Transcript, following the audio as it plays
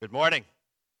Good morning.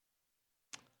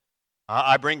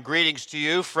 I bring greetings to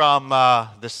you from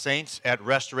the saints at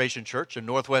Restoration Church in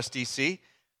Northwest D.C.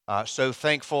 So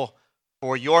thankful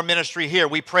for your ministry here.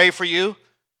 We pray for you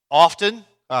often.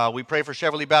 We pray for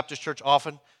Cheverly Baptist Church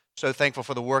often. So thankful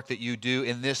for the work that you do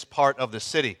in this part of the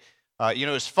city.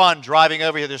 It's fun driving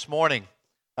over here this morning.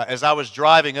 As I was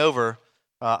driving over,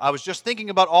 I was just thinking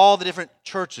about all the different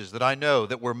churches that I know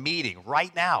that we're meeting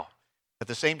right now at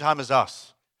the same time as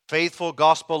us. Faithful,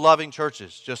 gospel-loving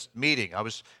churches just meeting. I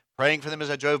was praying for them as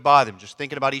I drove by them, just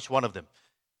thinking about each one of them.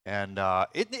 And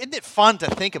isn't it fun to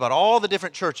think about all the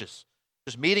different churches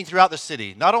just meeting throughout the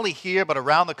city, not only here, but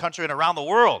around the country and around the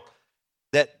world,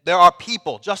 that there are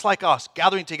people just like us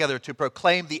gathering together to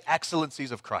proclaim the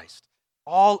excellencies of Christ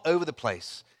all over the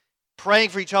place,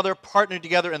 praying for each other, partnering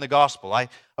together in the gospel. I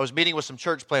was meeting with some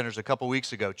church planners a couple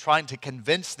weeks ago, trying to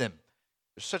convince them.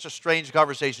 It's such a strange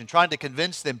conversation, trying to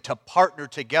convince them to partner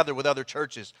together with other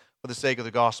churches for the sake of the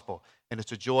gospel. And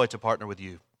it's a joy to partner with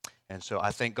you. And so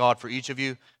I thank God for each of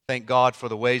you. Thank God for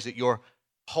the ways that you're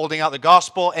holding out the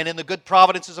gospel and in the good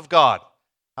providences of God.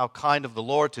 How kind of the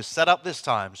Lord to set up this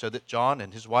time so that John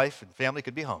and his wife and family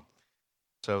could be home.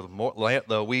 So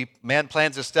man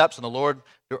plans his steps and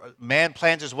man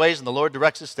plans his ways and the Lord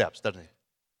directs his steps, doesn't he?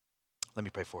 Let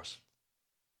me pray for us.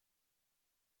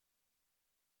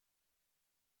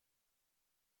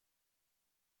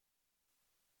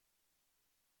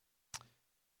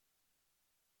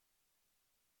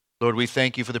 Lord, we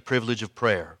thank you for the privilege of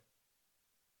prayer.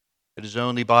 It is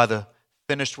only by the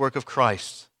finished work of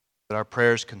Christ that our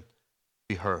prayers can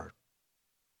be heard.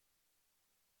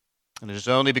 And it is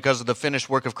only because of the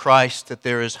finished work of Christ that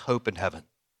there is hope in heaven.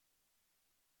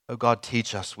 Oh God,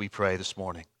 teach us, we pray this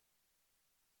morning.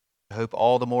 I hope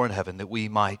all the more in heaven that we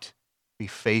might be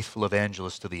faithful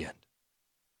evangelists to the end.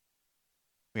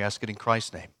 We ask it in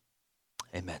Christ's name.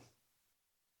 Amen.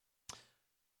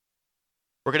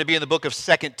 We're going to be in the book of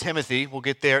 2 Timothy. We'll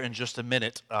get there in just a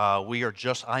minute. I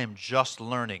am just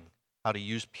learning how to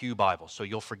use Pew Bible, so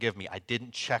you'll forgive me. I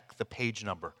didn't check the page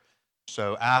number.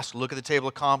 So look at the table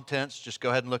of contents. Just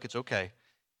go ahead and look. It's okay.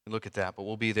 And look at that, but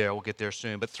we'll be there. We'll get there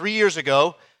soon. But 3 years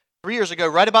ago,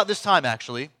 right about this time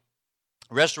actually,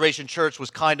 Restoration Church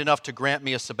was kind enough to grant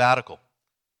me a sabbatical.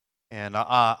 And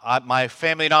my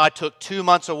family and I took 2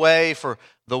 months away from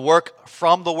the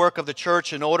work of the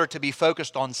church in order to be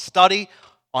focused on study,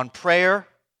 on prayer,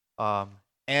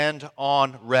 and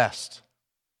on rest.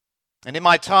 And in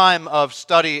my time of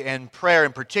study and prayer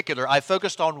in particular, I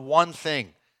focused on one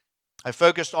thing. I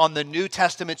focused on the New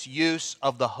Testament's use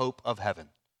of the hope of heaven.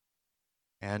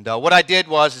 And what I did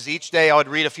was each day I would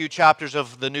read a few chapters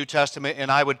of the New Testament and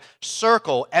I would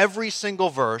circle every single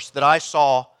verse that I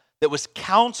saw that was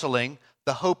counseling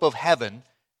the hope of heaven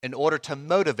in order to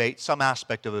motivate some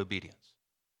aspect of obedience.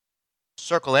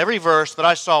 Circle every verse that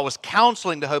I saw was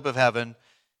counseling the hope of heaven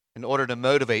in order to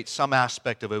motivate some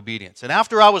aspect of obedience. And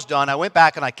after I was done, I went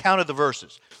back and I counted the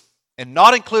verses. And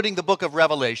not including the book of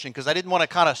Revelation, because I didn't want to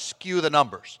kind of skew the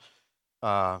numbers.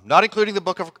 Not including the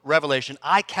book of Revelation,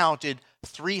 I counted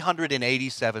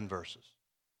 387 verses.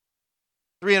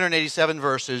 387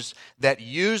 verses that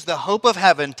use the hope of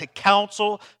heaven to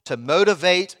counsel, to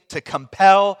motivate, to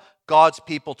compel God's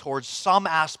people towards some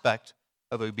aspect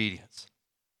of obedience.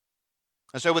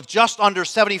 And so with just under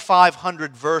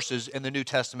 7,500 verses in the New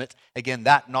Testament, again,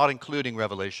 that not including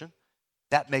Revelation,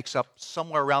 that makes up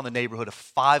somewhere around the neighborhood of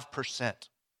 5%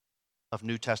 of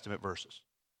New Testament verses.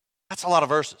 That's a lot of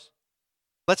verses.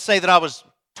 Let's say that I was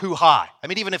too high. I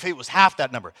mean, even if it was half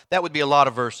that number, that would be a lot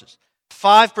of verses.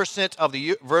 5% of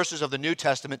the verses of the New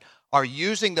Testament are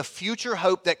using the future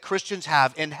hope that Christians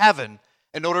have in heaven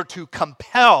in order to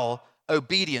compel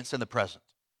obedience in the present.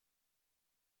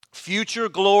 Future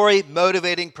glory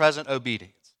motivating present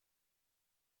obedience.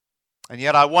 And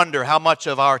yet I wonder how much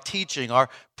of our teaching, our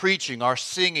preaching, our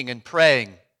singing and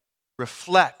praying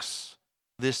reflects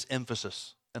this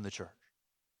emphasis in the church.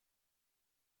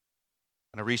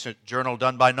 In a recent journal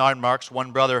done by Nine-Marks,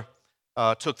 one brother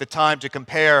took the time to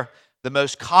compare the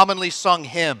most commonly sung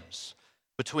hymns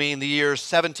between the years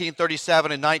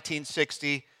 1737 and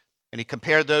 1960, and he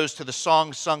compared those to the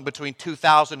songs sung between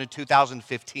 2000 and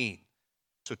 2015.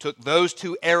 So took those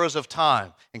two eras of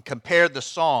time and compared the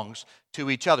songs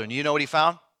to each other. And you know what he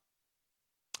found?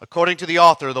 According to the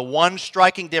author, the one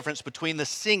striking difference between the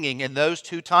singing in those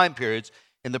two time periods,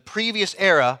 in the previous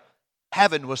era,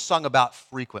 heaven was sung about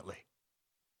frequently.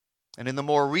 And in the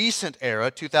more recent era,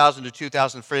 2000 to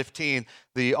 2015,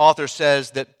 the author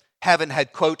says that heaven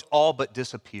had, quote, all but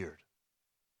disappeared.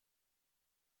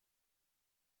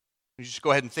 You just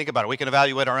go ahead and think about it. We can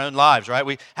evaluate our own lives,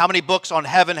 right? How many books on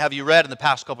heaven have you read in the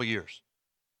past couple years?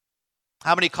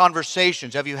 How many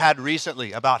conversations have you had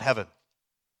recently about heaven?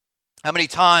 How many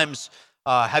times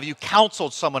have you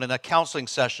counseled someone in a counseling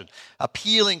session,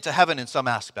 appealing to heaven in some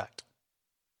aspect?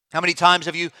 How many times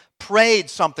have you prayed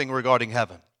something regarding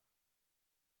heaven?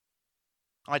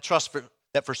 I trust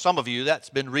that for some of you, that's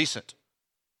been recent.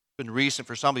 It's been recent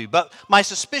for some of you. But my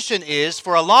suspicion is,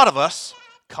 for a lot of us,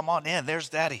 come on in, there's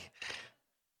Daddy.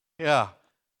 Yeah.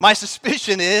 My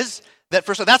suspicion is that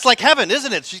that's like heaven,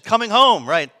 isn't it? She's coming home,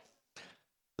 right?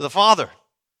 To the Father.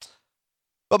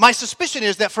 But my suspicion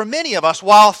is that for many of us,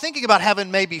 while thinking about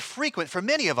heaven may be frequent, for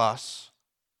many of us,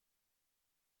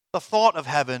 the thought of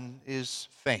heaven is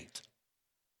faint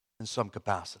in some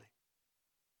capacity.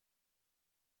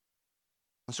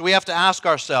 And so we have to ask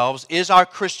ourselves, is our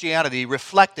Christianity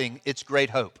reflecting its great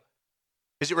hope?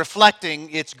 Is it reflecting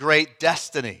its great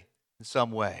destiny in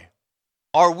some way?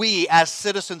 Are we, as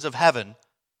citizens of heaven,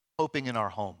 hoping in our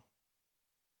home?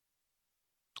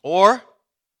 Or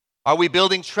are we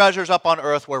building treasures up on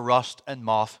earth where rust and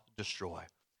moth destroy?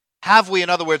 Have we, in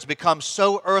other words, become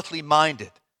so earthly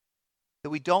minded that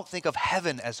we don't think of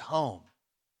heaven as home,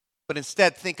 but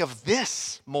instead think of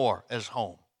this more as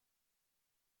home?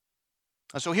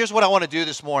 And so here's what I want to do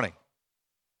this morning.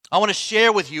 I want to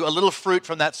share with you a little fruit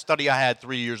from that study I had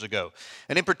 3 years ago.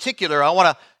 And in particular, I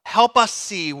want to help us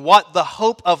see what the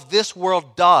hope of this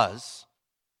world does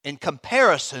in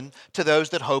comparison to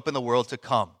those that hope in the world to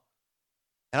come.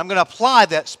 And I'm going to apply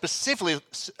that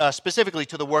specifically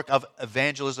to the work of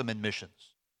evangelism and missions.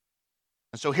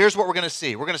 And so here's what we're going to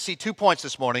see. We're going to see 2 points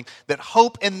this morning: that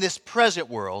hope in this present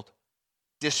world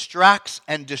distracts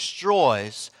and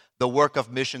destroys the work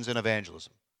of missions and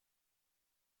evangelism.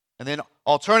 And then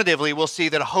alternatively, we'll see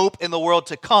that hope in the world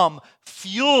to come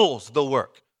fuels the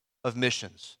work of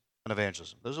missions and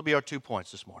evangelism. Those will be our 2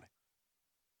 points this morning.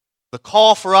 The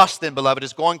call for us then, beloved,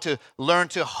 is going to learn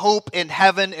to hope in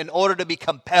heaven in order to be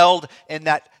compelled in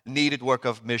that needed work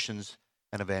of missions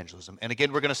and evangelism. And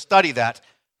again, we're going to study that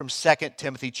from 2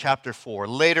 Timothy chapter 4.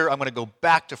 Later, I'm going to go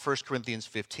back to 1 Corinthians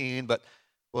 15, but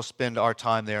we'll spend our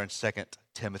time there in 2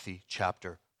 Timothy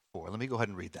chapter 4. Let me go ahead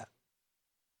and read that.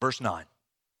 Verse 9.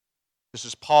 This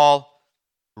is Paul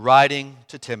writing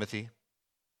to Timothy.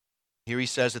 Here he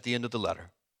says at the end of the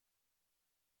letter,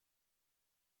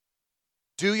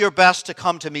 "Do your best to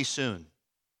come to me soon,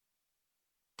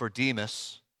 for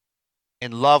Demas,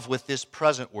 in love with this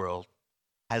present world,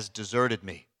 has deserted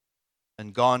me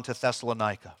and gone to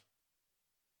Thessalonica.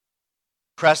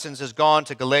 Crescens has gone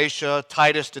to Galatia,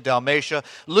 Titus to Dalmatia.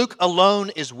 Luke alone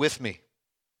is with me.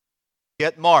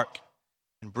 Get Mark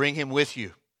and bring him with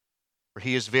you, for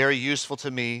he is very useful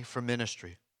to me for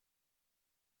ministry.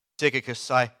 Tychicus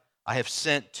I have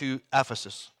sent to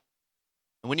Ephesus.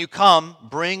 And when you come,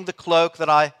 bring the cloak that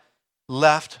I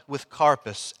left with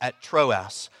Carpus at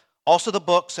Troas, also the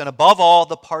books, and above all,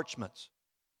 the parchments.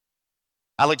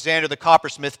 Alexander the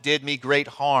coppersmith did me great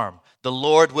harm. The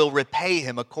Lord will repay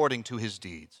him according to his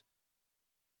deeds.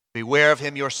 Beware of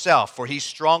him yourself, for he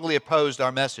strongly opposed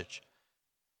our message.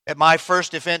 At my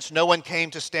first defense, no one came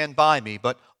to stand by me,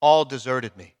 but all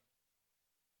deserted me.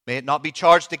 May it not be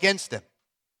charged against them.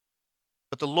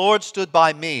 But the Lord stood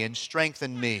by me and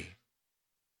strengthened me,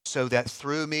 so that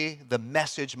through me the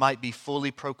message might be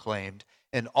fully proclaimed,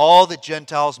 and all the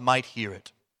Gentiles might hear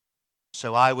it.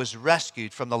 So I was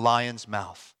rescued from the lion's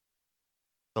mouth.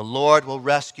 The Lord will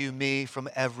rescue me from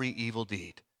every evil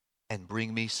deed and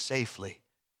bring me safely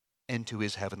into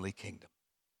his heavenly kingdom.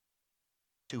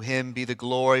 To him be the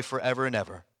glory forever and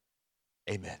ever.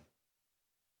 Amen."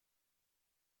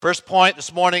 First point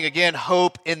this morning, again,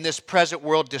 hope in this present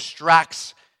world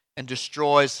distracts and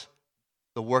destroys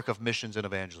the work of missions and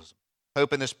evangelism.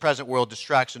 Hope in this present world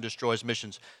distracts and destroys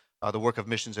the work of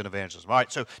missions and evangelism. All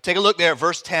right, so take a look there at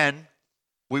verse 10.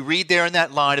 We read there in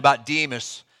that line about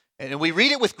Demas, and we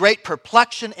read it with great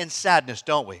perplexion and sadness,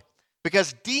 don't we?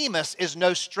 Because Demas is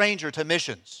no stranger to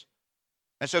missions.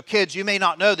 And so kids, you may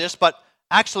not know this, but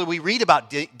actually we read about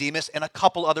Demas in a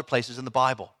couple other places in the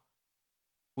Bible.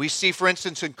 We see, for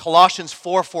instance, in Colossians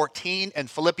 4:14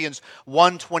 and Philippians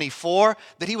 1:24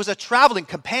 that he was a traveling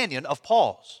companion of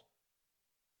Paul's.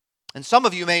 And some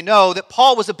of you may know that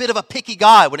Paul was a bit of a picky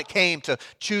guy when it came to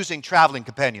choosing traveling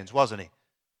companions, wasn't he?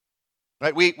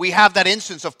 Right? We have that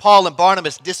instance of Paul and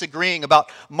Barnabas disagreeing about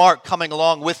Mark coming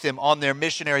along with them on their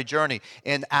missionary journey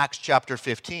in Acts chapter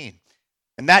 15.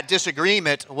 And that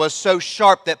disagreement was so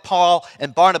sharp that Paul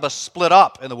and Barnabas split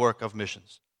up in the work of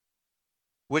missions,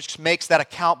 which makes that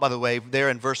account, by the way, there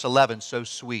in verse 11 so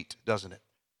sweet, doesn't it?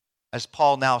 As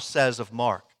Paul now says of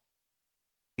Mark,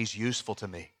 he's useful to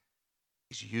me.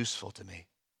 He's useful to me.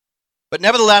 But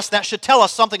nevertheless, that should tell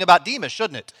us something about Demas,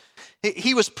 shouldn't it?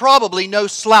 He was probably no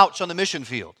slouch on the mission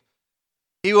field.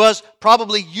 He was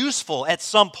probably useful at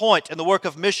some point in the work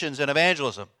of missions and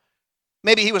evangelism.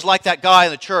 Maybe he was like that guy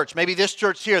in the church, maybe this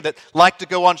church here that liked to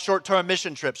go on short-term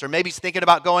mission trips, or maybe he's thinking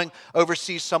about going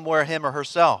overseas somewhere, him or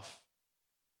herself.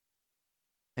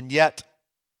 And yet,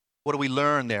 what do we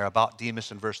learn there about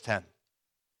Demas in verse 10?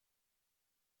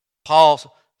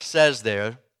 Paul says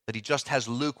there that he just has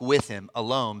Luke with him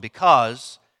alone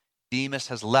because Demas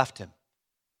has left him.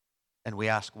 And we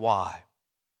ask why.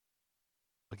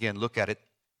 Again, look at it.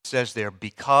 It says there,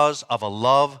 because of a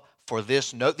love for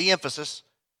this, note the emphasis,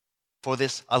 for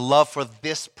this, a love for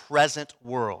this present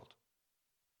world.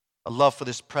 A love for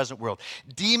this present world.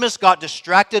 Demas got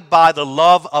distracted by the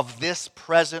love of this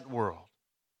present world.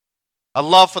 A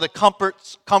love for the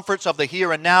comforts of the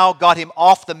here and now got him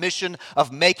off the mission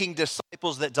of making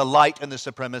disciples that delight in the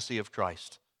supremacy of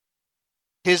Christ.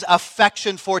 His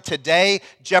affection for today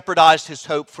jeopardized his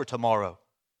hope for tomorrow.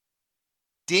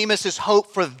 Demas'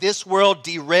 hope for this world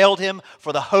derailed him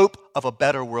for the hope of a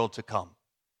better world to come.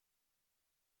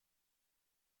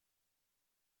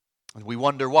 And we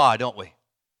wonder why, don't we?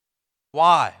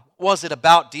 Why? What was it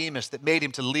about Demas that made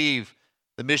him to leave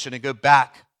the mission and go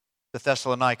back to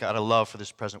Thessalonica out of love for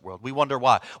this present world? We wonder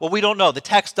why. Well, we don't know. The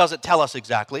text doesn't tell us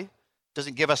exactly.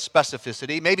 Doesn't give us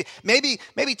specificity. Maybe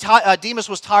Demas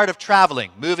was tired of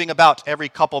traveling, moving about every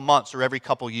couple months or every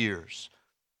couple years.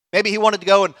 Maybe he wanted to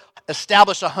go and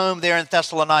establish a home there in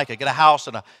Thessalonica, get a house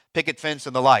and a picket fence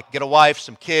and the like, get a wife,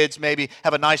 some kids, maybe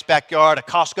have a nice backyard, a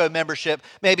Costco membership,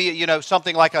 maybe,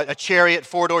 something like a chariot,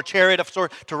 four-door chariot of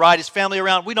sort to ride his family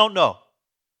around. We don't know.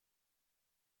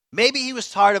 Maybe he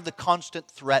was tired of the constant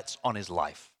threats on his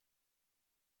life.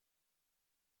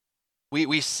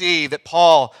 We see that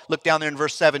Paul, look down there in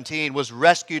verse 17, was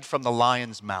rescued from the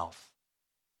lion's mouth.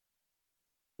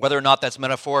 Whether or not that's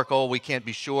metaphorical, we can't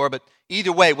be sure, but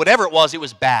either way, whatever it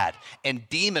was bad. And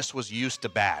Demas was used to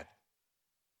bad.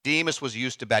 Demas was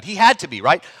used to bad. He had to be,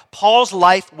 right? Paul's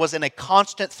life was in a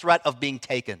constant threat of being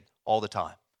taken all the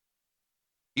time.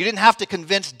 You didn't have to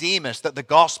convince Demas that the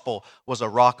gospel was a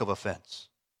rock of offense.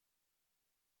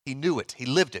 He knew it. He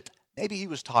lived it. Maybe he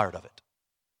was tired of it.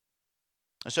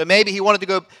 And so maybe he wanted to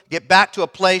go get back to a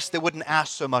place that wouldn't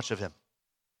ask so much of him.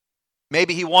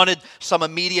 Maybe he wanted some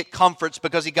immediate comforts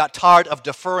because he got tired of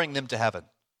deferring them to heaven.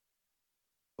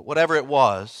 But whatever it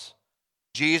was,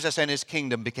 Jesus and his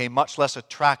kingdom became much less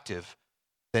attractive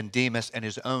than Demas and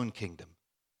his own kingdom.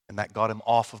 And that got him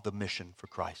off of the mission for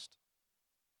Christ.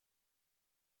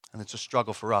 And it's a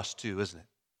struggle for us too, isn't it?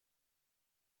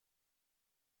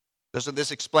 Doesn't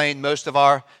this explain most of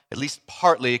our, at least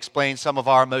partly explain some of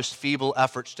our most feeble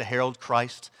efforts to herald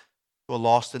Christ to a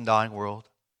lost and dying world?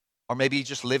 Or maybe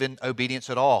just live in obedience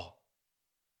at all?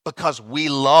 Because we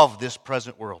love this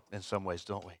present world in some ways,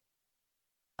 don't we?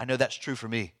 I know that's true for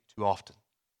me too often.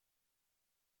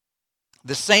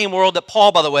 The same world that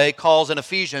Paul, by the way, calls in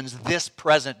Ephesians this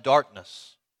present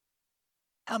darkness.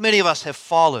 How many of us have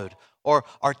followed or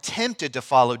are tempted to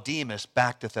follow Demas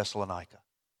back to Thessalonica?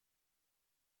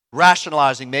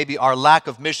 Rationalizing maybe our lack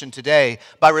of mission today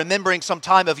by remembering some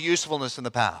time of usefulness in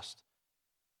the past.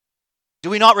 Do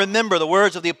we not remember the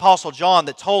words of the Apostle John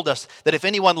that told us that if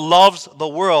anyone loves the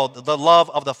world, the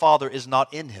love of the Father is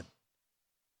not in him?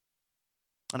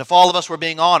 And if all of us were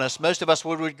being honest, most of us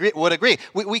would agree.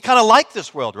 We kind of like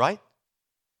this world, right?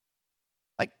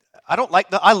 Like,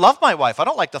 I love my wife. I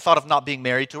don't like the thought of not being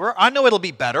married to her. I know it'll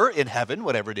be better in heaven,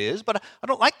 whatever it is, but I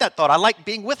don't like that thought. I like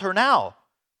being with her now.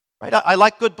 Right? I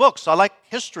like good books. I like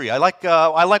history. I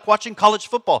like watching college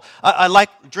football. I like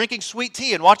drinking sweet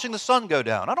tea and watching the sun go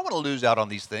down. I don't want to lose out on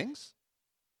these things.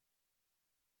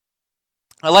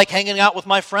 I like hanging out with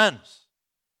my friends.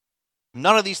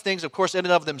 None of these things, of course, in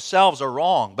and of themselves are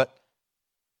wrong, but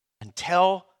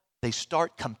until they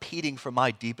start competing for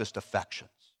my deepest affections,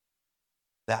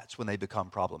 that's when they become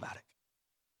problematic.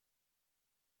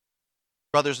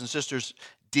 Brothers and sisters,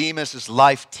 Demas'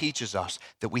 life teaches us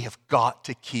that we have got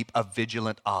to keep a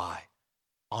vigilant eye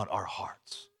on our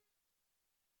hearts.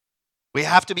 We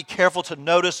have to be careful to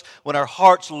notice when our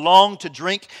hearts long to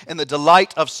drink in the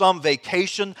delight of some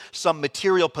vacation, some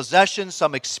material possession,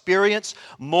 some experience,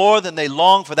 more than they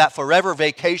long for that forever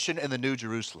vacation in the New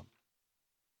Jerusalem.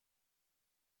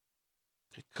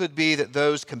 It could be that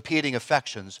those competing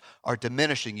affections are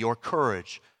diminishing your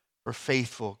courage for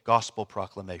faithful gospel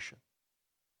proclamation.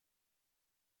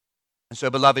 And so,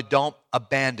 beloved, don't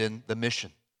abandon the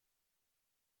mission.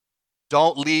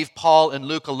 Don't leave Paul and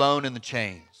Luke alone in the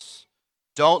chains.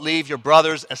 Don't leave your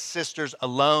brothers and sisters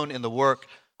alone in the work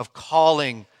of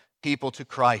calling people to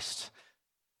Christ.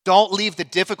 Don't leave the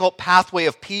difficult pathway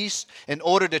of peace in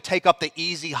order to take up the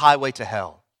easy highway to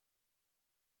hell.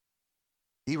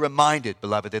 Be reminded,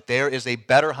 beloved, that there is a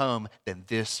better home than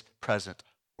this present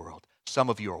world. Some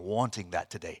of you are wanting that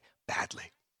today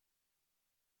badly.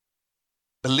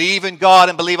 Believe in God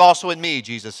and believe also in me,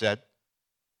 Jesus said.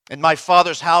 In my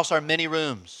Father's house are many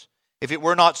rooms. If it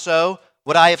were not so,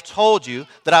 would I have told you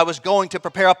that I was going to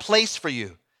prepare a place for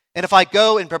you? And if I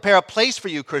go and prepare a place for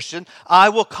you, Christian, I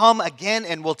will come again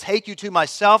and will take you to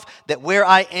myself, that where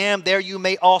I am, there you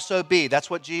may also be. That's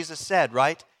what Jesus said,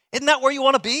 right? Isn't that where you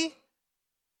want to be?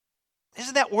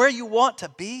 Isn't that where you want to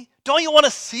be? Don't you want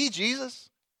to see Jesus?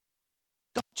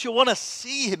 Don't you want to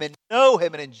see him and know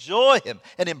him and enjoy him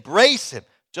and embrace him,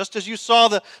 just as you saw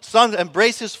the son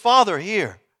embrace his father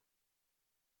here?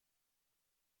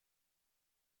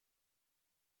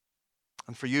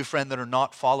 And for you, friend, that are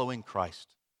not following Christ,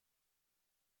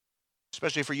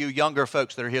 especially for you younger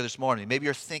folks that are here this morning, maybe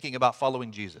you're thinking about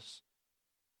following Jesus.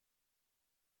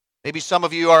 Maybe some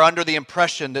of you are under the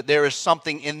impression that there is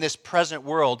something in this present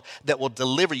world that will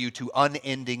deliver you to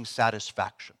unending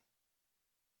satisfaction.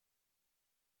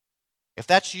 If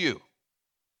that's you,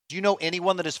 do you know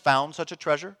anyone that has found such a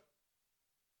treasure?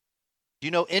 Do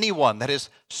you know anyone that has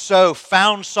so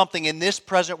found something in this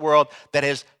present world that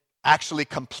has actually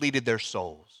completed their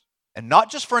souls? And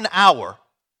not just for an hour,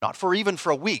 not for even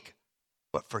for a week,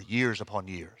 but for years upon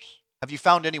years. Have you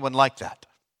found anyone like that?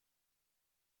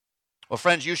 Well,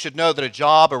 friends, you should know that a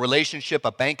job, a relationship,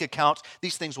 a bank account,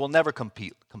 these things will never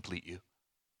complete you.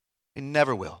 They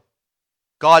never will.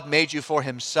 God made you for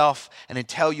himself, and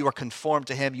until you are conformed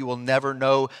to him, you will never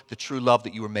know the true love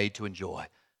that you were made to enjoy.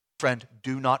 Friend,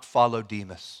 do not follow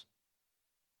Demas.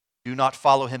 Do not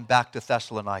follow him back to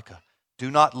Thessalonica.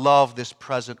 Do not love this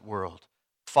present world.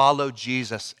 Follow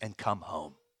Jesus and come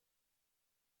home.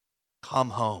 Come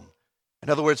home. In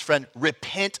other words, friend,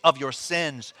 repent of your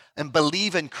sins and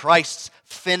believe in Christ's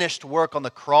finished work on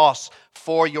the cross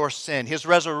for your sin, his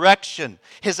resurrection,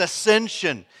 his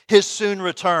ascension, his soon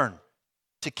return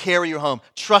to carry you home.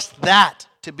 Trust that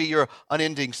to be your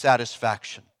unending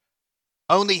satisfaction.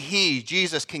 Only he,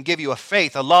 Jesus, can give you a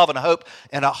faith, a love, and a hope,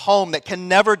 and a home that can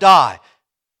never die,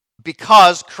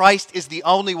 because Christ is the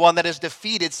only one that has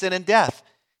defeated sin and death.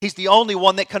 He's the only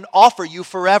one that can offer you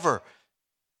forever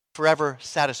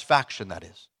satisfaction, that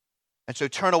is. And so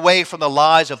turn away from the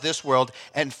lies of this world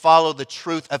and follow the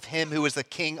truth of him who is the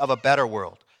king of a better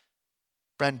world.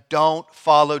 Friend, don't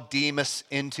follow Demas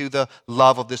into the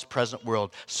love of this present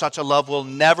world. Such a love will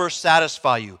never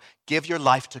satisfy you. Give your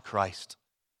life to Christ.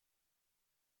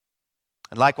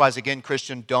 And likewise, again,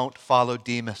 Christian, don't follow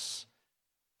Demas.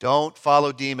 Don't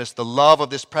follow Demas. The love of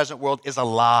this present world is a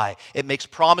lie. It makes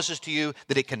promises to you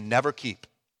that it can never keep.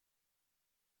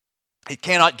 It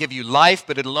cannot give you life,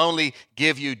 but it'll only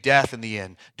give you death in the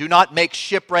end. Do not make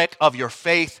shipwreck of your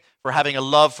faith for having a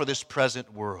love for this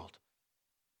present world.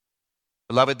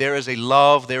 Beloved, there is a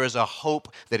love, there is a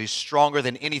hope that is stronger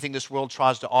than anything this world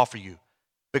tries to offer you,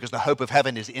 because the hope of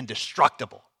heaven is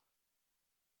indestructible.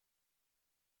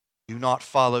 Do not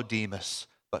follow Demas,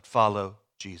 but follow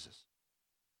Jesus.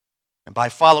 And by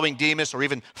following Demas, or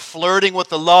even flirting with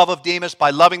the love of Demas, by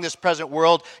loving this present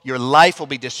world, your life will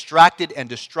be distracted and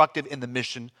destructive in the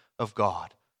mission of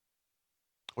God.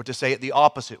 Or to say it the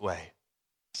opposite way,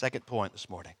 second point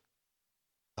this morning,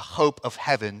 the hope of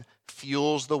heaven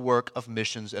fuels the work of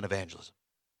missions and evangelism.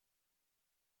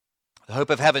 The hope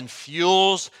of heaven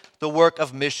fuels the work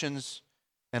of missions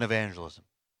and evangelism.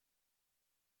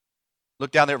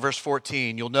 Look down there at verse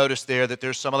 14. You'll notice there that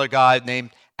there's some other guy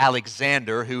named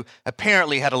Alexander who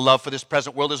apparently had a love for this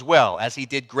present world as well, as he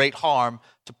did great harm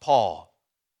to Paul.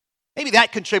 Maybe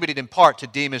that contributed in part to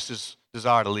Demas'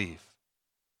 desire to leave.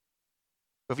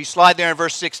 But if you slide there in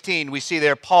verse 16, we see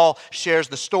there Paul shares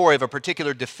the story of a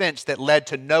particular defense that led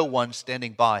to no one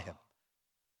standing by him.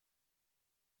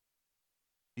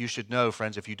 You should know,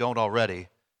 friends, if you don't already,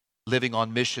 living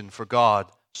on mission for God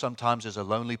sometimes is a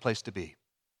lonely place to be.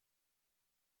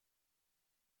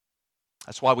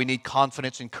 That's why we need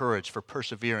confidence and courage for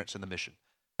perseverance in the mission.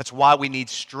 That's why we need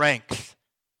strength.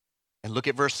 And look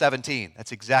at verse 17.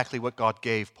 That's exactly what God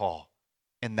gave Paul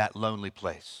in that lonely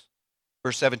place.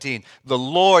 Verse 17, the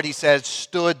Lord, he says,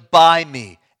 stood by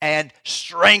me and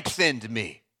strengthened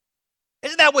me.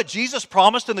 Isn't that what Jesus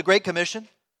promised in the Great Commission?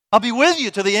 I'll be with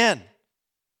you to the end.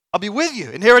 I'll be with you.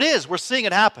 And here it is. We're seeing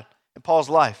it happen in Paul's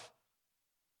life.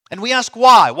 And we ask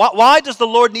why? Why does the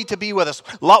Lord need to be with us?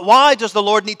 Why does the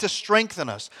Lord need to strengthen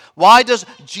us? Why does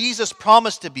Jesus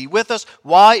promise to be with us?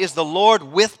 Why is the Lord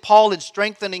with Paul in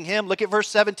strengthening him? Look at verse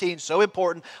 17, so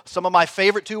important. Some of my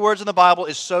favorite two words in the Bible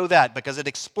is so that, because it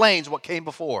explains what came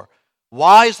before.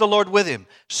 Why is the Lord with him?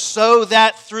 So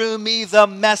that through me the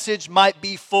message might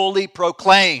be fully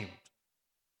proclaimed.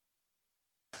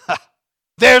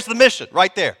 There's the mission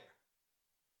right there.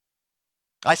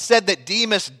 I said that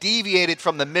Demas deviated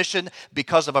from the mission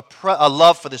because of a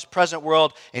love for this present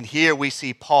world, and here we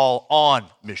see Paul on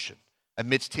mission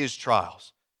amidst his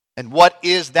trials. And what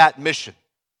is that mission?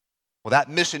 Well, that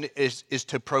mission is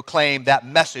to proclaim that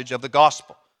message of the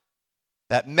gospel.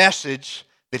 That message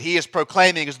that he is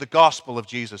proclaiming is the gospel of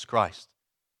Jesus Christ.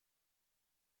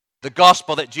 The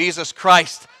gospel that Jesus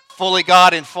Christ, fully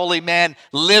God and fully man,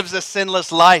 lives a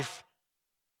sinless life,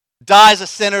 dies a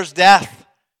sinner's death,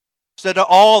 so to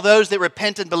all those that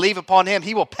repent and believe upon him,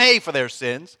 he will pay for their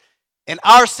sins. And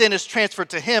our sin is transferred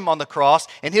to him on the cross,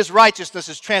 and his righteousness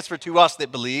is transferred to us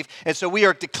that believe. And so we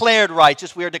are declared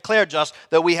righteous, we are declared just,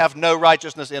 though we have no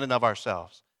righteousness in and of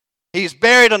ourselves. He's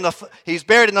buried, and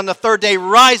on the third day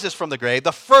rises from the grave,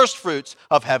 the first fruits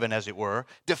of heaven, as it were,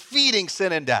 defeating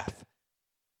sin and death.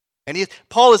 And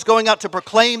Paul is going out to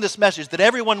proclaim this message that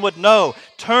everyone would know,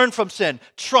 turn from sin,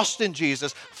 trust in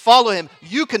Jesus, follow him.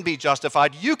 You can be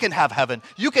justified, you can have heaven,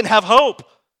 you can have hope.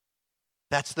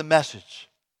 That's the message.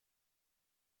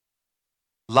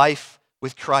 Life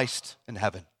with Christ in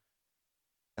heaven.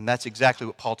 And that's exactly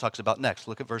what Paul talks about next.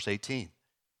 Look at verse 18.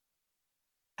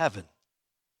 Heaven.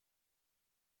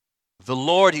 The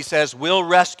Lord, he says, will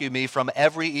rescue me from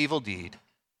every evil deed.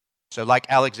 So like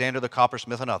Alexander the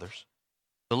coppersmith and others.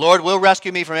 The Lord will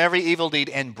rescue me from every evil deed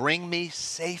and bring me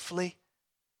safely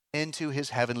into his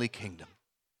heavenly kingdom.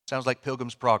 Sounds like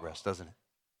Pilgrim's Progress, doesn't it?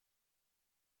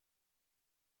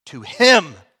 To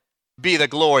him be the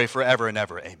glory forever and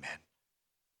ever. Amen.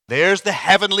 There's the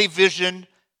heavenly vision,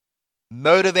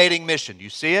 motivating mission. You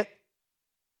see it?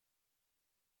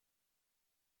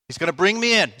 He's going to bring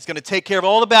me in. He's going to take care of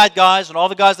all the bad guys and all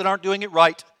the guys that aren't doing it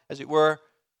right, as it were.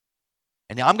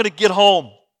 And now I'm going to get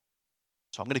home.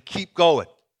 So I'm going to keep going.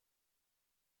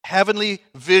 Heavenly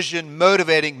vision,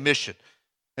 motivating mission.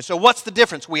 And so what's the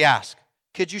difference, we ask?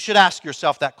 Kids, you should ask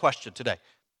yourself that question today.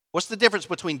 What's the difference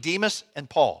between Demas and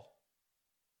Paul?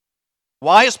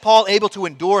 Why is Paul able to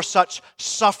endure such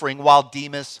suffering while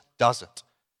Demas doesn't?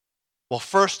 Well,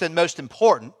 first and most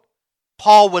important,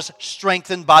 Paul was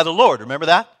strengthened by the Lord. Remember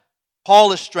that?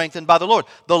 Paul is strengthened by the Lord.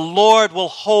 The Lord will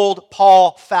hold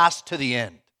Paul fast to the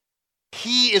end.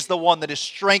 He is the one that is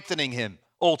strengthening him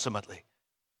ultimately.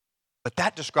 But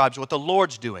that describes what the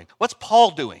Lord's doing. What's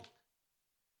Paul doing?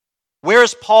 Where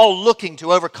is Paul looking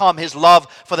to overcome his love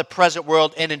for the present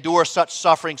world and endure such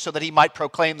suffering so that he might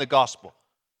proclaim the gospel?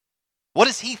 What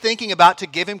is he thinking about to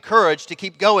give him courage to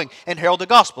keep going and herald the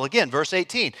gospel? Again, verse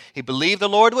 18. He believed the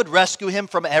Lord would rescue him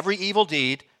from every evil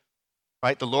deed.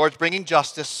 Right? The Lord's bringing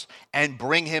justice and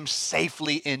bring him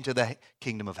safely into the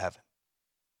kingdom of heaven.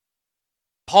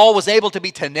 Paul was able to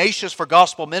be tenacious for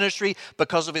gospel ministry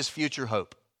because of his future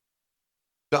hope.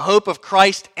 The hope of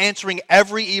Christ answering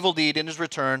every evil deed in his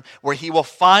return, where he will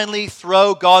finally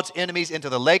throw God's enemies into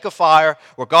the lake of fire,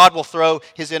 where God will throw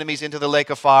his enemies into the lake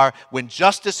of fire when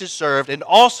justice is served, and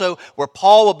also where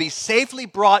Paul will be safely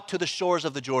brought to the shores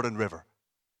of the Jordan River.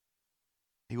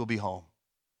 He will be home,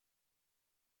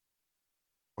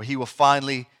 where he will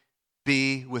finally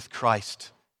be with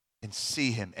Christ and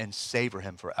see him and savor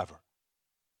him forever.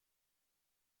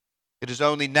 It is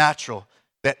only natural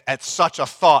that at such a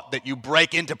thought that you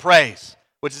break into praise,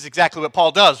 which is exactly what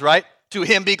Paul does, right? To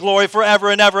him be glory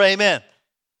forever and ever, amen.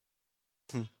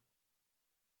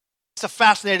 It's a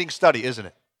fascinating study, isn't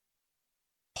it?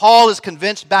 Paul is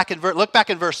convinced look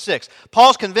back in verse 6.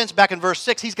 Paul's convinced back in verse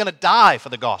 6 he's going to die for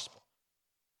the gospel.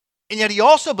 And yet he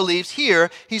also believes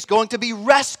here he's going to be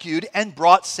rescued and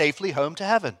brought safely home to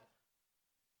heaven.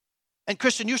 And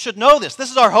Christian, you should know this.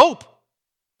 This is our hope.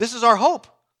 This is our hope.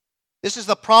 This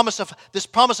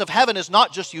promise of heaven is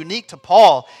not just unique to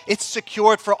Paul. It's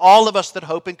secured for all of us that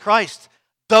hope in Christ.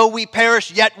 Though we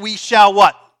perish, yet we shall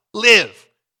what? Live.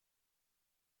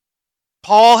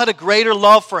 Paul had a greater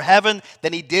love for heaven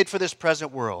than he did for this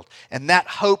present world. And that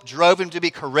hope drove him to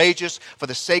be courageous for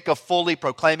the sake of fully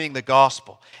proclaiming the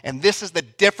gospel. And this is the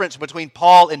difference between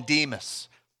Paul and Demas.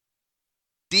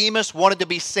 Demas wanted to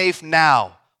be safe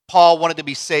now. Paul wanted to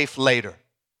be safe later.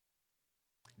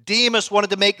 Demas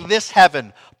wanted to make this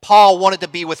heaven. Paul wanted to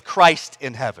be with Christ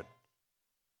in heaven.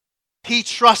 He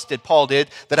trusted, Paul did,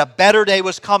 that a better day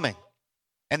was coming.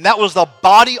 And that was the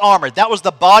body armor. That was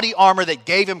the body armor that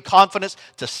gave him confidence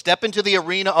to step into the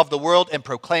arena of the world and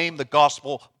proclaim the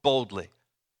gospel boldly.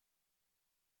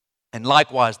 And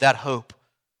likewise, that hope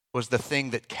was the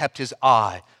thing that kept his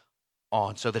eye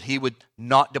on so that he would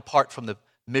not depart from the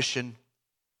mission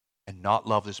and not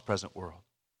love this present world.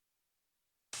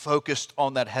 Focused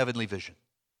on that heavenly vision.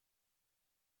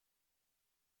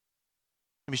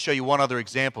 Let me show you one other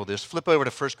example of this. Flip over to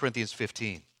 1 Corinthians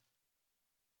 15.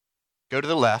 Go to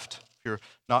the left if you're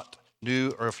not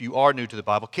new or if you are new to the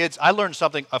Bible. Kids, I learned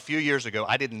something a few years ago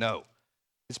I didn't know.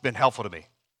 It's been helpful to me.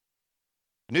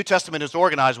 The New Testament is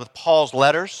organized with Paul's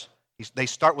letters. They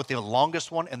start with the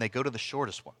longest one and they go to the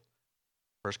shortest one.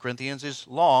 1 Corinthians is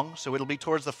long, so it'll be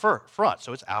towards the front,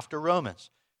 so it's after Romans.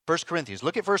 1 Corinthians,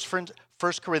 look at 1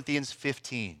 Corinthians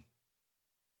 15.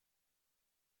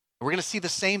 We're going to see the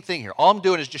same thing here. All I'm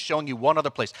doing is just showing you one other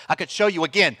place. I could show you,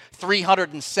 again, 7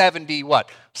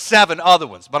 other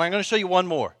ones, but I'm going to show you one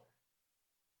more.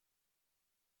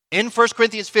 In 1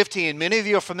 Corinthians 15, many of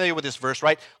you are familiar with this verse,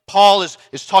 right? Paul is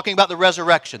talking about the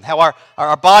resurrection, how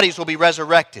our bodies will be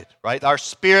resurrected, right? Our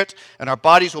spirit and our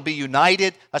bodies will be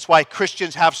united. That's why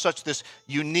Christians have such this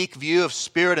unique view of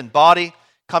spirit and body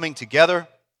coming together.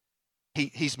 Paul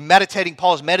is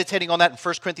meditating on that in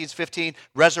 1 Corinthians 15,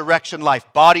 resurrection life,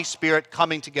 body, spirit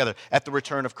coming together at the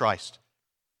return of Christ.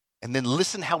 And then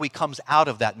listen how he comes out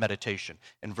of that meditation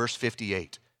in verse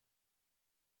 58.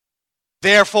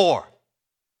 Therefore,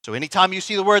 so anytime you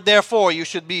see the word therefore, you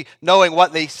should be knowing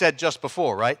what they said just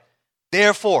before, right?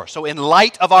 Therefore, so in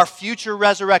light of our future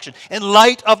resurrection, in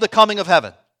light of the coming of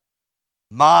heaven,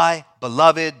 my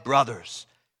beloved brothers,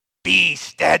 be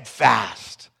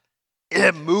steadfast,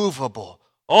 immovable,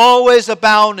 always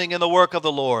abounding in the work of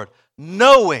the Lord,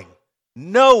 knowing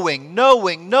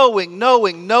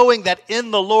that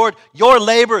in the Lord your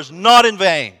labor is not in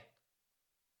vain.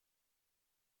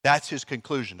 That's his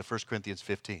conclusion to 1 Corinthians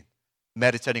 15,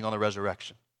 meditating on the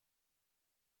resurrection.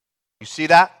 You see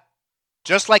that?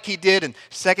 Just like he did in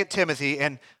 2 Timothy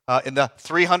and in the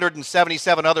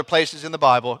 377 other places in the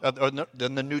Bible,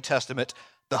 in the New Testament,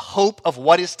 the hope of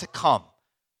what is to come,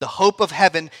 the hope of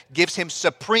heaven gives him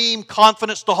supreme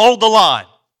confidence to hold the line.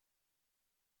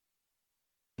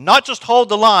 Not just hold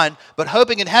the line, but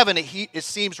hoping in heaven, it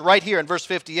seems right here in verse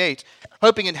 58,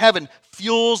 hoping in heaven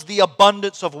fuels the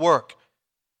abundance of work.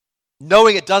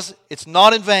 Knowing it's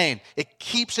not in vain. It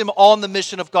keeps him on the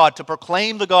mission of God to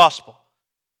proclaim the gospel.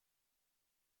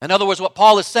 In other words, what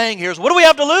Paul is saying here is, what do we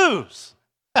have to lose?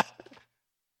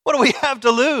 What do we have to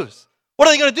lose? What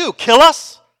are they going to do? Kill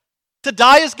us? To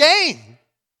die is gain.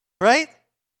 Right?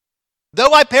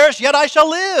 Though I perish, yet I shall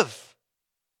live.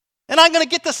 And I'm going to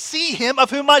get to see him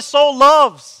of whom my soul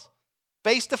loves,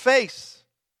 face to face.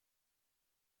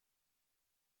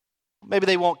 Maybe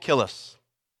they won't kill us.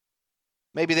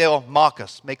 Maybe they'll mock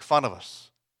us, make fun of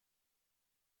us.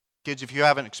 Kids, if you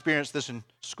haven't experienced this in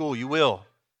school, you will.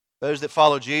 Those that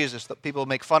follow Jesus, people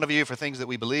make fun of you for things that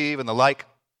we believe and the like.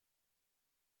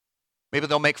 Maybe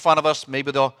they'll make fun of us.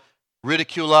 Maybe they'll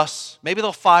ridicule us. Maybe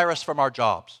they'll fire us from our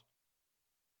jobs.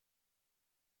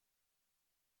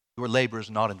 Your labor is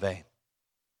not in vain.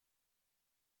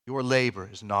 Your labor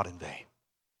is not in vain.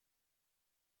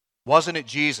 Wasn't it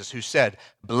Jesus who said,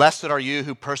 blessed are you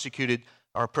who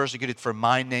are persecuted for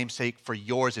my name's sake, for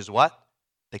yours is what?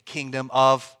 The kingdom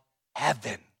of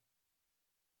heaven.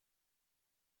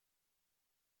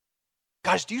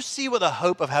 Guys, do you see what the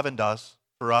hope of heaven does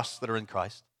for us that are in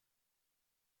Christ?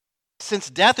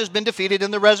 Since death has been defeated in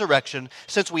the resurrection,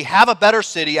 since we have a better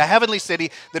city, a heavenly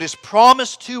city that is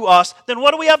promised to us, then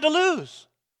what do we have to lose?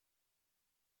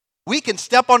 We can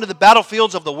step onto the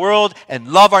battlefields of the world and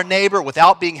love our neighbor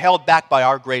without being held back by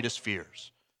our greatest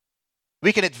fears.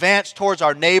 We can advance towards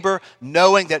our neighbor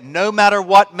knowing that no matter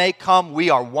what may come, we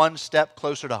are one step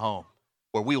closer to home,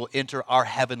 where we will enter our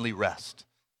heavenly rest.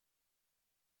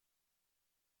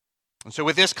 And so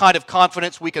with this kind of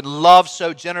confidence, we can love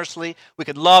so generously, we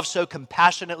can love so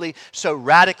compassionately, so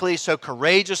radically, so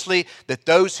courageously, that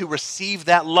those who receive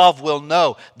that love will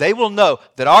know. They will know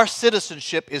that our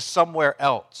citizenship is somewhere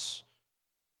else.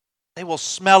 They will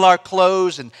smell our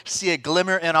clothes and see a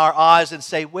glimmer in our eyes and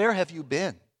say, where have you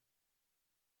been?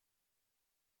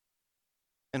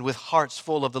 And with hearts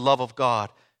full of the love of God,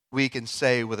 we can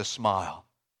say with a smile,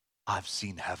 I've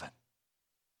seen heaven.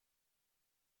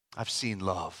 I've seen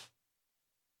love.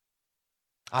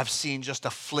 I've seen just a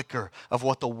flicker of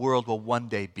what the world will one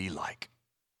day be like.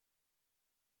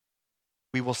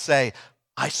 We will say,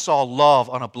 I saw love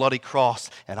on a bloody cross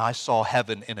and I saw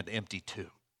heaven in an empty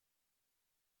tomb,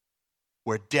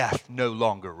 where death no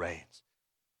longer reigns,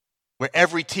 where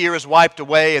every tear is wiped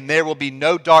away and there will be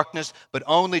no darkness but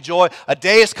only joy. A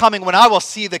day is coming when I will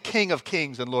see the King of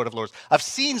Kings and Lord of Lords. I've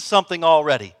seen something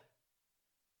already.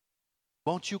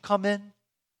 Won't you come in?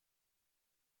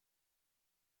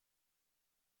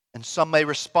 And some may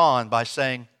respond by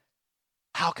saying,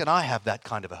 how can I have that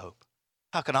kind of a hope?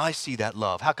 How can I see that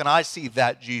love? How can I see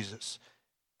that Jesus?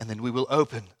 And then we will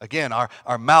open, again,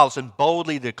 our mouths and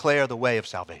boldly declare the way of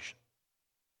salvation.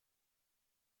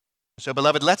 So,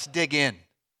 beloved, let's dig in,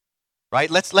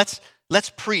 right? Let's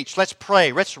preach, let's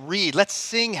pray, let's read, let's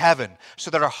sing heaven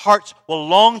so that our hearts will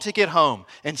long to get home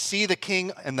and see the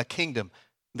King and the kingdom,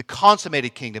 the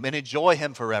consummated kingdom, and enjoy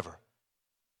Him forever.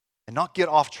 And not get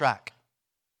off track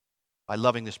by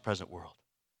loving this present world.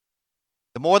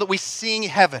 The more that we sing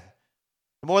heaven,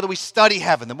 the more that we study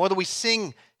heaven, the more that we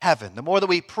sing heaven, the more that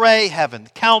we pray heaven,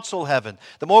 counsel heaven,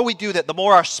 the more we do that, the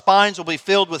more our spines will be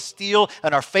filled with steel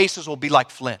and our faces will be like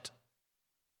flint.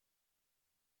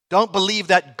 Don't believe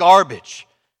that garbage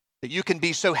that you can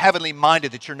be so heavenly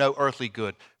minded that you're no earthly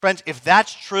good. Friends, if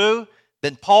that's true,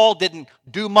 then Paul didn't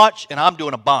do much and I'm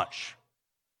doing a bunch.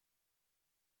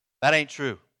 That ain't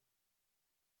true.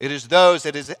 It is those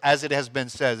that is, as it has been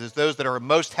said, is those that are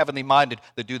most heavenly minded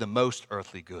that do the most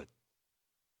earthly good.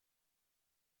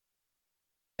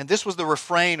 And this was the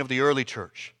refrain of the early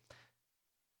church.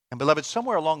 And beloved,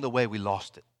 somewhere along the way we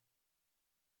lost it.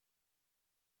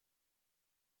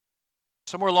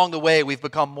 Somewhere along the way we've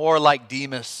become more like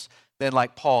Demas than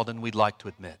like Paul than we'd like to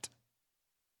admit.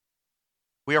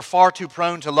 We are far too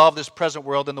prone to love this present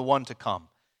world than the one to come.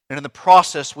 And in the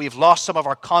process, we've lost some of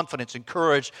our confidence and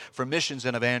courage for missions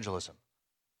and evangelism.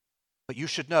 But you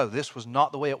should know this was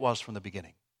not the way it was from the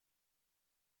beginning.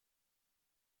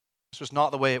 This was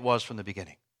not the way it was from the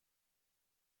beginning.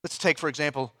 Let's take, for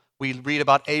example, we read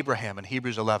about Abraham in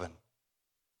Hebrews 11.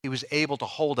 He was able to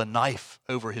hold a knife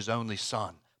over his only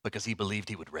son because he believed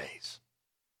he would raise.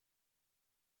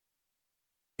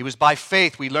 It was by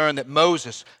faith we learn that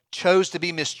Moses chose to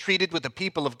be mistreated with the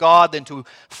people of God than to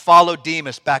follow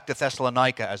Demas back to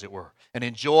Thessalonica, as it were, and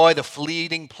enjoy the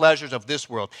fleeting pleasures of this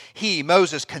world. He,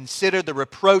 Moses, considered the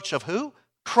reproach of who?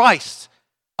 Christ,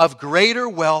 of greater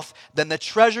wealth than the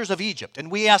treasures of Egypt.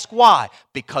 And we ask why?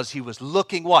 Because he was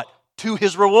looking what? To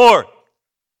his reward.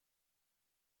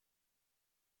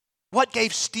 What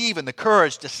gave Stephen the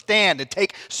courage to stand and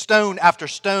take stone after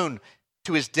stone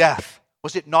to his death?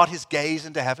 Was it not his gaze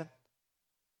into heaven?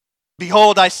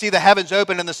 Behold, I see the heavens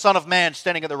open and the Son of Man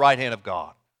standing at the right hand of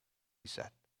God, he said.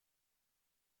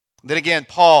 Then again,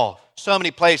 Paul, so many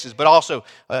places, but also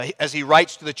as he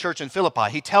writes to the church in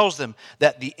Philippi, he tells them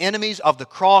that the enemies of the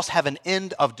cross have an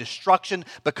end of destruction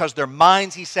because their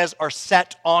minds, he says, are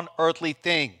set on earthly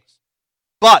things.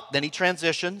 But, then he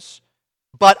transitions,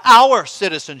 but our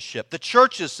citizenship, the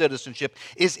church's citizenship,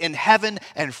 is in heaven,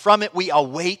 and from it we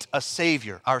await a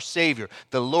Savior, our Savior,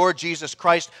 the Lord Jesus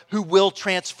Christ, who will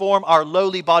transform our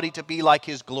lowly body to be like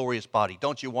His glorious body.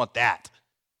 Don't you want that?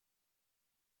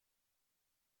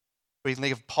 We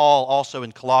think of Paul also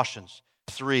in Colossians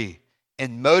 3,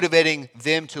 in motivating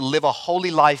them to live a holy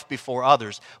life before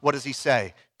others. What does he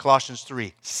say? Colossians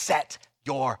 3, set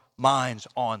your minds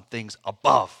on things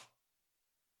above.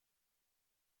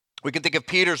 We can think of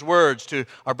Peter's words to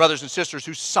our brothers and sisters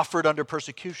who suffered under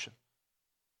persecution.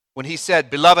 When he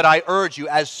said, beloved, I urge you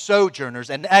as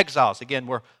sojourners and exiles, again,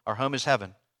 where our home is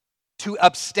heaven, to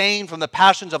abstain from the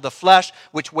passions of the flesh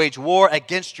which wage war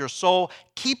against your soul.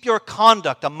 Keep your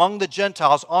conduct among the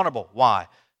Gentiles honorable. Why?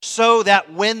 So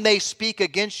that when they speak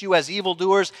against you as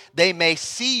evildoers, they may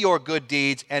see your good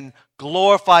deeds and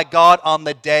glorify God on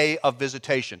the day of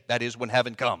visitation. That is, when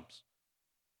heaven comes.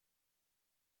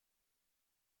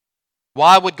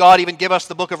 Why would God even give us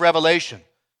the book of Revelation?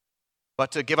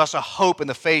 But to give us a hope in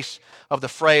the face of the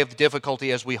fray of the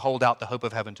difficulty as we hold out the hope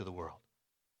of heaven to the world.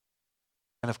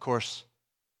 And of course,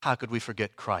 how could we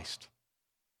forget Christ?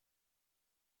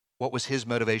 What was His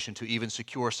motivation to even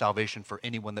secure salvation for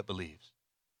anyone that believes?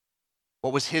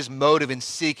 What was His motive in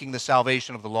seeking the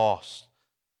salvation of the lost?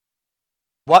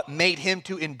 What made Him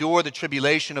to endure the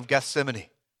tribulation of Gethsemane?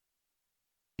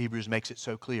 Hebrews makes it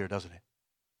so clear, doesn't it?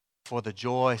 For the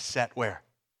joy set where?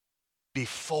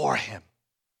 Before Him,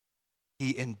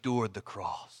 He endured the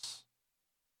cross.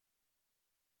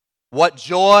 What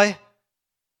joy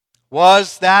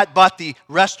was that but the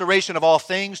restoration of all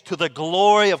things to the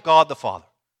glory of God the Father?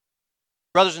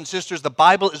 Brothers and sisters, the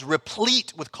Bible is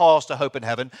replete with calls to hope in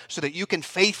heaven so that you can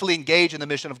faithfully engage in the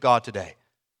mission of God today.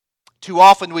 Too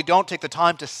often we don't take the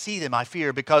time to see them, I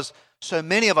fear, because so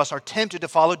many of us are tempted to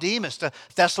follow Demas to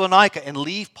Thessalonica and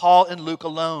leave Paul and Luke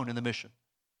alone in the mission.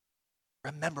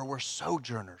 Remember, we're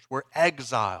sojourners, we're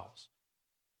exiles.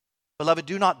 Beloved,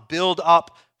 do not build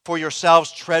up for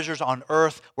yourselves treasures on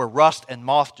earth where rust and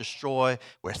moth destroy,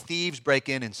 where thieves break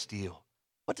in and steal.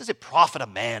 What does it profit a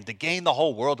man to gain the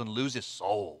whole world and lose his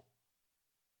soul?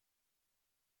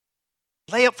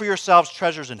 Lay up for yourselves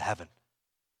treasures in heaven.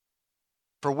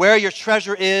 For where your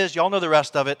treasure is, y'all know the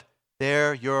rest of it,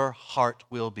 there your heart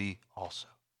will be also.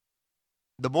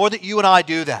 The more that you and I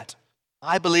do that,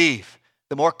 I believe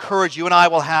the more courage you and I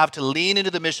will have to lean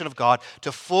into the mission of God,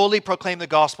 to fully proclaim the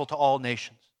gospel to all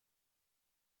nations.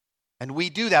 And we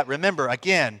do that, remember,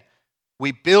 again,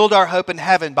 we build our hope in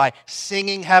heaven by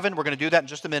singing heaven. We're going to do that in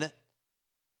just a minute.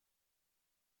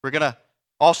 We're going to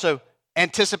also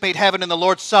anticipate heaven in the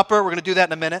Lord's Supper. We're going to do that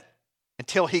in a minute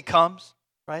until he comes,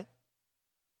 right?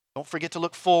 Don't forget to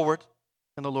look forward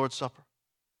in the Lord's Supper.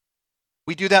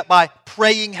 We do that by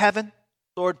praying heaven.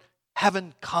 Lord,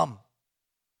 heaven, come.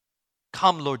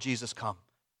 Come, Lord Jesus, come.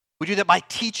 We do that by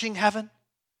teaching heaven,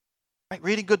 right?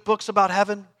 Reading good books about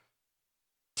heaven,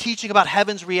 teaching about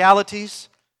heaven's realities.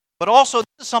 But also,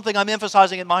 this is something I'm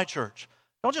emphasizing in my church.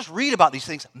 Don't just read about these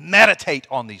things, meditate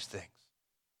on these things.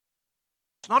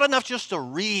 It's not enough just to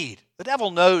read. The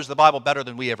devil knows the Bible better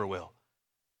than we ever will.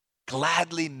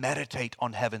 Gladly meditate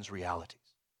on heaven's realities.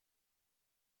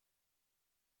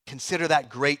 Consider that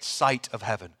great sight of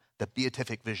heaven, the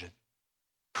beatific vision.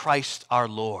 Christ our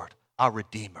Lord, our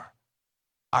Redeemer,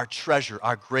 our treasure,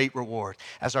 our great reward.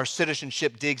 As our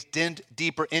citizenship digs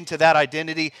deeper into that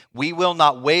identity, we will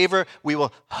not waver. We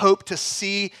will hope to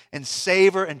see and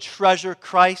savor and treasure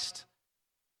Christ.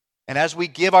 And as we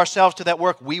give ourselves to that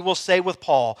work, we will say with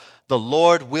Paul, the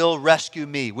Lord will rescue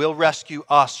me, will rescue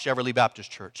us, Cheverly Baptist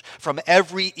Church, from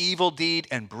every evil deed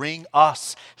and bring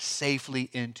us safely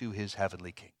into his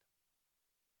heavenly kingdom.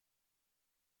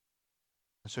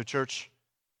 And so, church,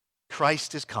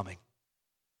 Christ is coming.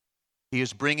 He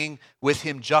is bringing with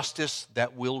him justice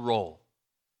that will roll.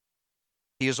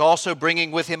 He is also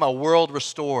bringing with him a world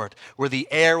restored, where the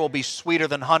air will be sweeter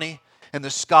than honey, and the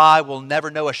sky will never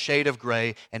know a shade of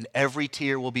gray, and every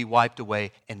tear will be wiped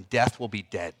away, and death will be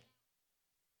dead.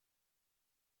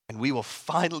 And we will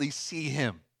finally see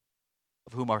him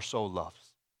of whom our soul loves.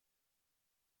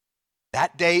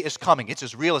 That day is coming. It's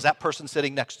as real as that person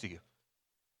sitting next to you.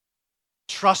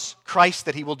 Trust Christ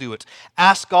that he will do it.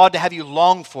 Ask God to have you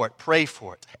long for it. Pray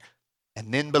for it.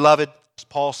 And then, beloved, as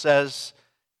Paul says,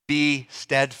 be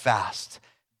steadfast.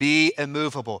 Be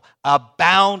immovable.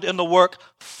 Abound in the work,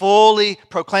 fully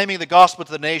proclaiming the gospel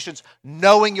to the nations,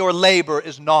 knowing your labor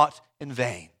is not in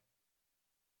vain.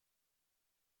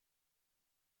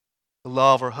 The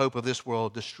love or hope of this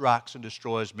world distracts and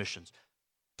destroys missions.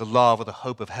 The love or the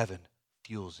hope of heaven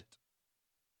fuels it.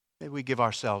 May we give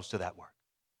ourselves to that work.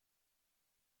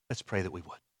 Let's pray that we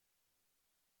would.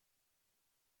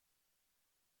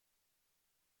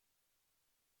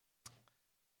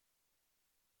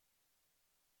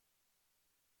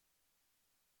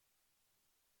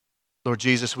 Lord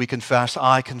Jesus, we confess,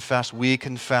 I confess, we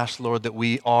confess, Lord, that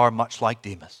we are much like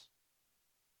Demas.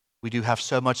 We do have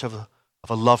so much of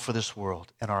a love for this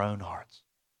world in our own hearts.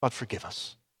 God, forgive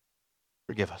us.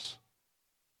 Forgive us.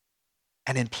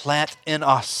 And implant in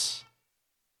us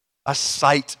a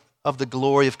sight of the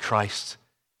glory of Christ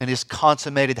and his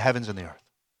consummated heavens and the earth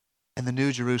and the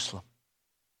new Jerusalem.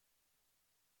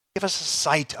 Give us a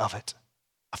sight of it,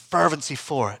 a fervency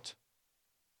for it,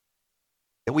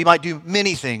 that we might do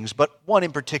many things, but one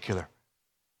in particular,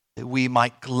 that we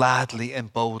might gladly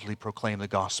and boldly proclaim the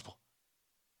gospel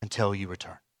until you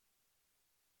return.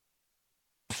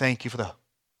 Thank you for the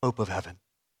hope of heaven.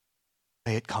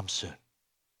 May it come soon.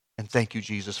 And thank you,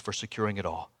 Jesus, for securing it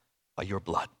all by your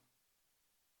blood.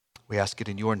 We ask it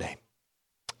in your name.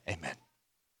 Amen.